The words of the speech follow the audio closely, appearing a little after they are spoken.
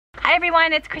Hi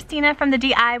everyone, it's Christina from the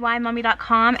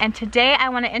DIYmommy.com, and today I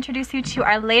want to introduce you to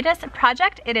our latest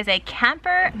project. It is a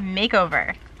camper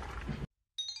makeover.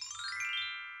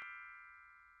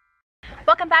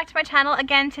 Welcome back to my channel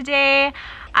again today.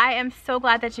 I am so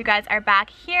glad that you guys are back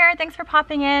here. Thanks for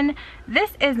popping in.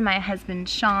 This is my husband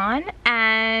Sean,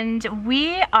 and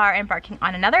we are embarking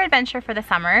on another adventure for the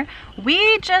summer.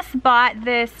 We just bought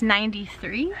this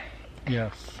 93.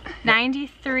 Yes.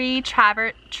 93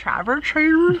 travel trailer,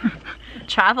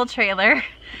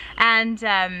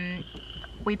 and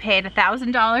we paid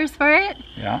 $1,000 for it.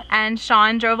 Yeah. And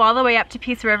Sean drove all the way up to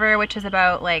Peace River, which is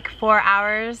about like 4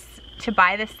 hours to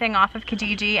buy this thing off of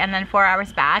Kijiji, and then 4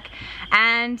 hours back.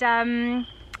 And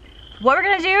what we're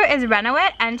gonna do is reno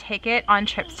it and take it on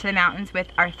trips to the mountains with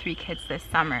our 3 kids this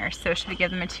summer. So should we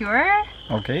give them a tour?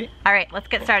 Okay. All right, let's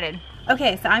get started.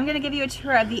 Okay, so I'm gonna give you a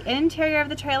tour of the interior of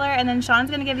the trailer, and then Sean's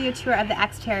gonna give you a tour of the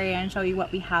exterior and show you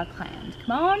what we have planned.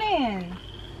 Come on in.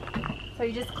 So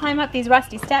you just climb up these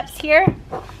rusty steps here.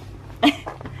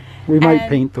 We might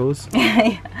paint those.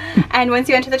 And once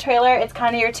you enter the trailer, it's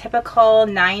kind of your typical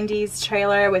 90s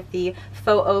trailer with the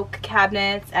faux oak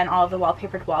cabinets and all of the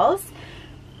wallpapered walls.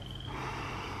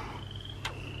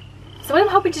 So what I'm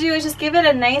hoping to do is just give it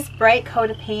a nice bright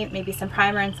coat of paint, maybe some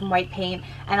primer and some white paint,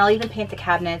 and I'll even paint the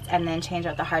cabinets and then change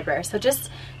out the hardware. So just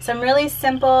some really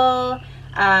simple,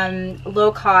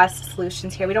 low-cost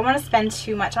solutions here. We don't want to spend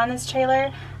too much on this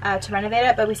trailer to renovate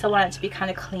it, but we still want it to be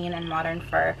kind of clean and modern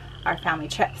for our family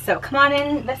trip. So come on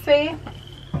in this way.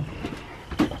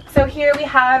 So here we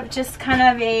have just kind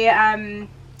of a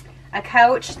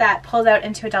couch that pulls out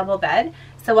into a double bed.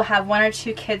 So we'll have 1 or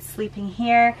 2 kids sleeping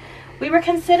here. We were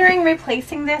considering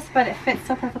replacing this, but it fits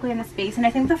so perfectly in the space, and I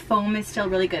think the foam is still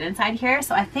really good inside here.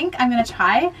 So I think I'm gonna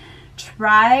try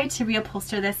to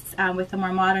reupholster this with a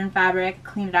more modern fabric,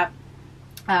 clean it up.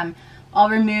 I'll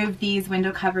remove these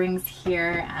window coverings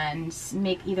here and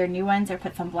make either new ones or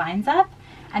put some blinds up.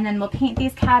 And then we'll paint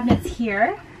these cabinets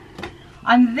here.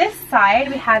 On this side,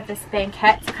 we have this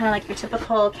banquette, kind of like your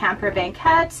typical camper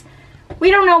banquette. We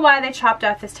don't know why they chopped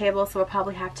off this table, so we'll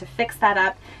probably have to fix that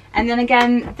up. And then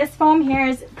again, this foam here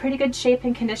is pretty good shape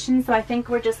and condition, so I think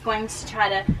we're just going to try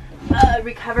to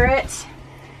recover it.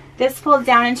 This folds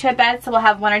down into a bed, so we'll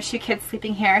have 1 or 2 kids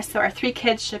sleeping here. So our 3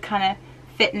 kids should kind of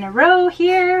fit in a row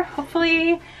here,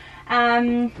 hopefully.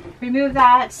 Remove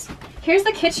that. Here's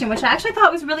the kitchen, which I actually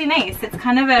thought was really nice. It's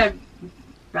kind of a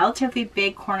relatively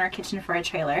big corner kitchen for a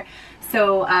trailer.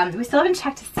 So we still haven't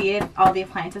checked to see if all the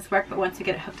appliances work, but once we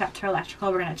get it hooked up to our electrical,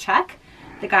 we're going to check.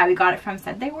 The guy we got it from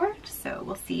said they worked, so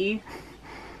we'll see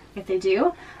if they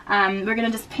do. We're going to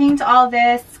just paint all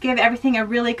this, give everything a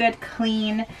really good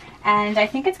clean, and I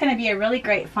think it's going to be a really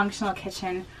great functional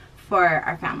kitchen for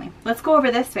our family. Let's go over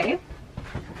this way.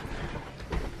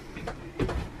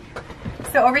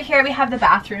 So over here we have the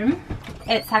bathroom.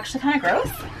 It's actually kind of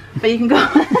gross, but you can go.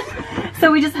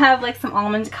 So we just have like some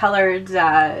almond colored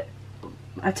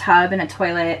a tub and a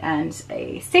toilet and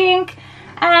a sink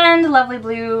and a lovely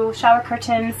blue shower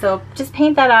curtain. So just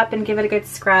paint that up and give it a good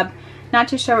scrub. Not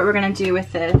too sure what we're gonna do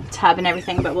with the tub and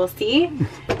everything, but we'll see.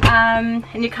 And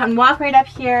you can walk right up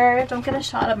here. Don't get a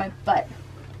shot of my butt.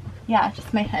 Yeah,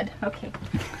 just my head. Okay.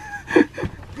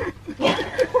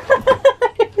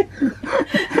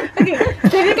 Okay,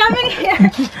 so if you come in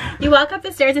here, you walk up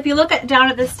the stairs. If you look down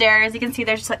at the stairs, you can see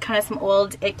there's like kind of some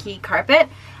old icky carpet.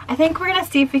 I think we're gonna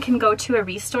see if we can go to a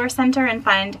restore center and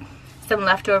find some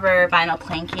leftover vinyl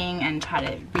planking and try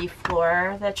to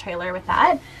refloor the trailer with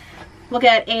that. We'll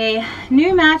get a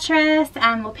new mattress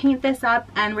and we'll paint this up,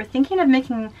 and we're thinking of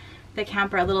making the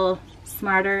camper a little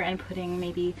smarter and putting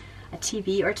maybe a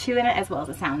TV or 2 in it, as well as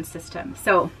a sound system.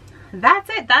 So that's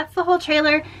it. That's the whole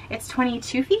trailer. It's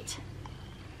 22 feet.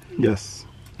 Yes.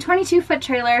 22-foot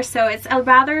trailer, so it's a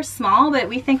rather small, but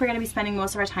we think we're going to be spending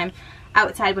most of our time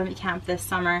outside when we camp this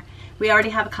summer. We already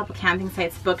have a couple camping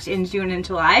sites booked in June and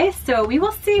July, so we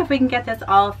will see if we can get this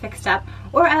all fixed up,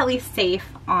 or at least safe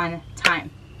on time.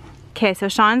 Okay, so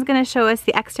Sean's going to show us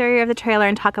the exterior of the trailer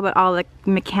and talk about all the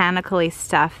mechanically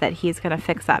stuff that he's going to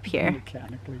fix up here.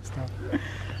 Mechanically stuff.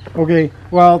 Okay,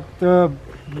 well, the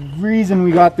reason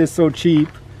we got this so cheap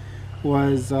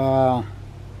was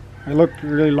I looked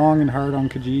really long and hard on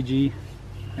Kijiji,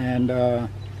 and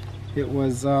it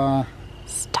was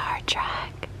Star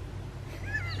Trek.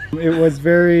 It was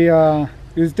very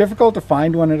it was difficult to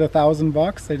find one at $1,000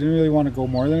 bucks. I didn't really want to go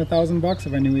more than $1,000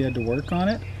 if I knew we had to work on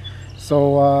it.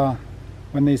 So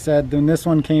when they said, when this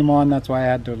one came on, that's why I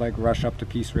had to like rush up to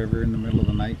Peace River in the middle of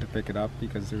the night to pick it up,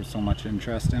 because there was so much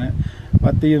interest in it.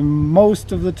 But the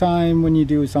most of the time when you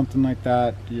do something like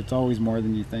that, it's always more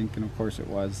than you think, and of course it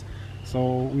was.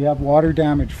 So we have water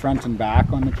damage front and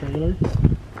back on the trailer.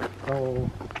 So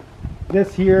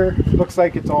this here looks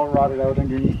like it's all rotted out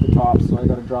underneath the top, so I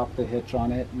got to drop the hitch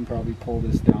on it and probably pull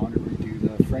this down to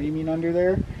redo the framing under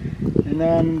there. And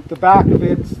then the back of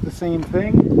it's the same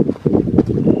thing.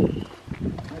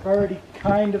 I've already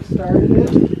kind of started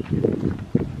it,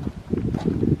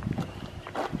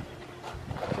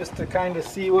 just to kind of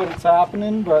see what's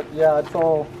happening, but yeah, it's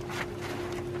all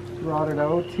rotted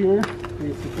out here,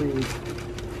 basically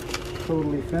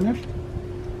totally finished.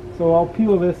 So I'll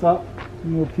peel this up,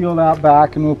 and we'll peel that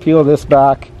back, and we'll peel this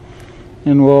back,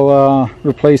 and we'll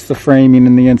replace the framing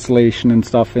and the insulation and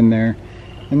stuff in there.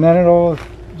 And then it'll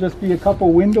just be a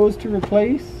couple windows to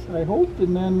replace, I hope,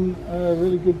 and then a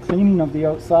really good cleaning of the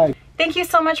outside. Thank you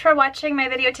so much for watching my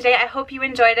video today. I hope you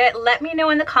enjoyed it. Let me know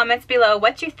in the comments below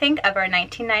what you think of our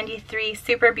 1993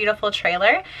 super beautiful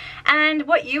trailer and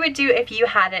what you would do if you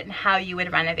had it and how you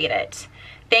would renovate it.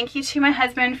 Thank you to my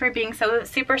husband for being so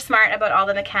super smart about all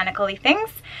the mechanical-y things.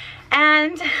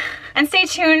 And stay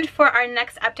tuned for our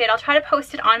next update. I'll try to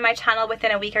post it on my channel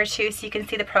within a week or two so you can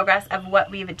see the progress of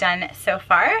what we've done so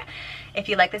far. If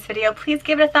you like this video, please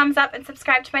give it a thumbs up and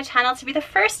subscribe to my channel to be the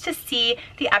first to see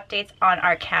the updates on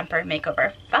our camper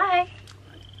makeover. Bye!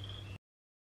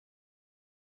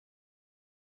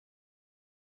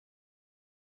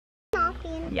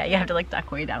 Yeah, you have to like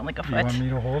duck way down like a foot. You want me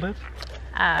to hold it?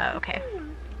 Okay.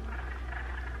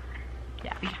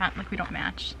 Yeah, we can't, like we don't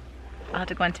match. I'll have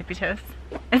to go on tippy toes.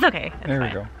 It's okay. It's there fine.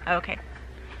 we go. Okay.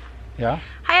 Yeah?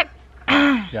 Hi.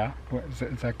 Yeah? What,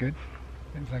 is that good?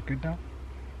 Is that good now?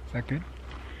 Is that good?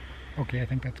 Okay, I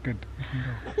think that's good. We can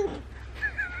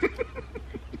go.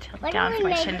 Tilt down so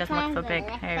my chin doesn't look so big.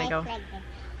 There we go.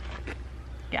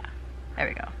 Yeah. There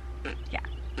we go. Yeah.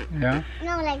 Yeah?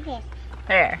 No, like this.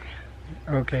 There.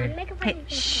 Okay. Hey,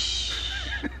 shh.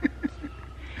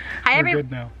 Hi, We're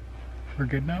good now. We're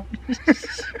good now?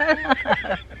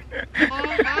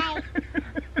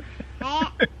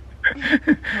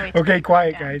 Okay,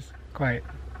 quiet, guys. Quiet.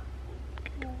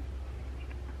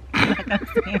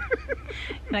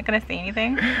 You're not gonna say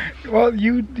anything? Well,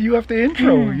 you have to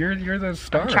intro. You're the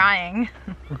star. I'm trying.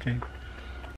 Okay.